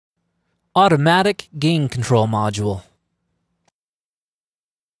Automatic Gain Control Module.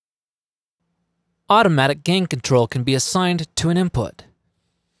 Automatic gain control can be assigned to an input.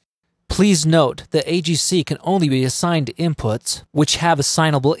 Please note that AGC can only be assigned to inputs which have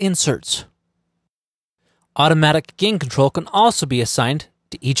assignable inserts. Automatic gain control can also be assigned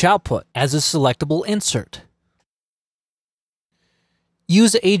to each output as a selectable insert.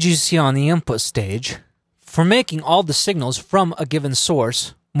 Use AGC on the input stage for making all the signals from a given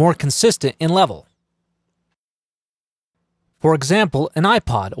source more consistent in level. For example, an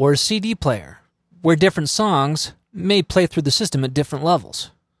iPod or a CD player, where different songs may play through the system at different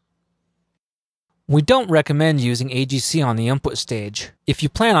levels. We don't recommend using AGC on the input stage if you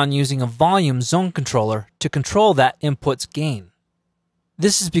plan on using a volume zone controller to control that input's gain.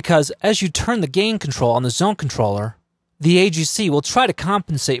 This is because as you turn the gain control on the zone controller, the AGC will try to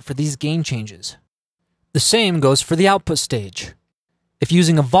compensate for these gain changes. The same goes for the output stage. If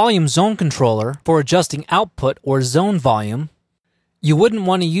using a volume zone controller for adjusting output or zone volume, you wouldn't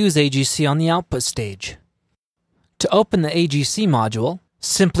want to use AGC on the output stage. To open the AGC module,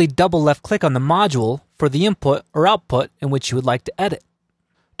 simply double left-click on the module for the input or output in which you would like to edit.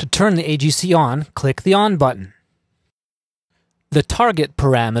 To turn the AGC on, click the On button. The Target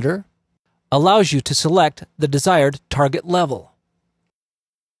parameter allows you to select the desired target level.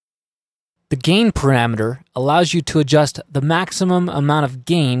 The Gain parameter allows you to adjust the maximum amount of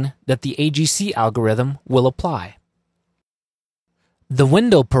gain that the AGC algorithm will apply. The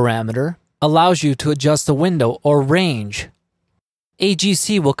Window parameter allows you to adjust the window or range.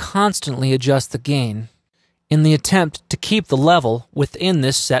 AGC will constantly adjust the gain in the attempt to keep the level within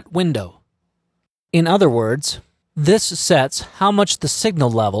this set window. In other words, this sets how much the signal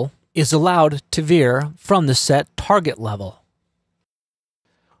level is allowed to veer from the set target level.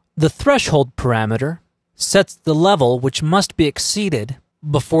 The Threshold parameter sets the level which must be exceeded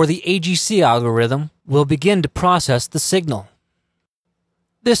before the AGC algorithm will begin to process the signal.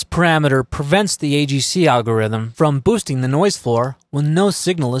 This parameter prevents the AGC algorithm from boosting the noise floor when no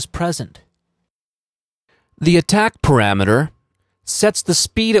signal is present. The Attack parameter sets the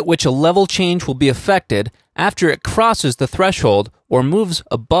speed at which a level change will be affected after it crosses the threshold or moves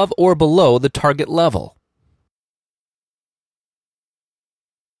above or below the target level.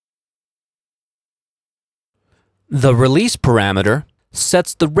 The Release parameter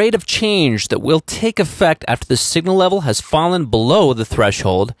sets the rate of change that will take effect after the signal level has fallen below the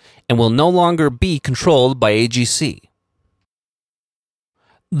threshold and will no longer be controlled by AGC.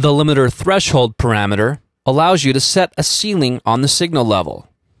 The Limiter Threshold parameter allows you to set a ceiling on the signal level.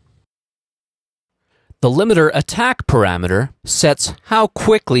 The Limiter Attack parameter sets how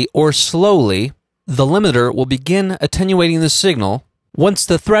quickly or slowly the limiter will begin attenuating the signal once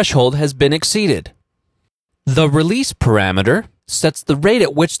the threshold has been exceeded. The Release parameter sets the rate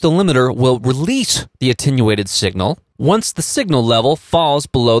at which the limiter will release the attenuated signal once the signal level falls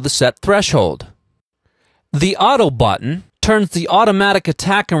below the set threshold. The Auto button turns the automatic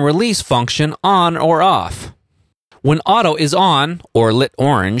attack and release function on or off. When Auto is on, or lit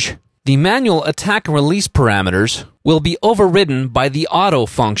orange, the manual attack and release parameters will be overridden by the Auto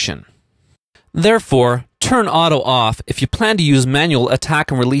function. Therefore, turn Auto off if you plan to use manual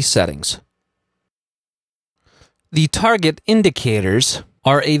attack and release settings. The target indicators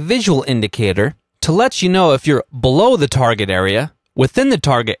are a visual indicator to let you know if you're below the target area, within the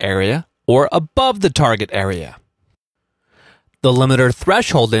target area, or above the target area. The limiter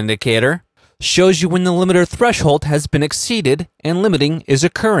threshold indicator shows you when the limiter threshold has been exceeded and limiting is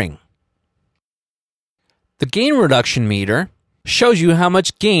occurring. The gain reduction meter shows you how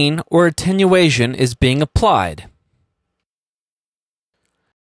much gain or attenuation is being applied.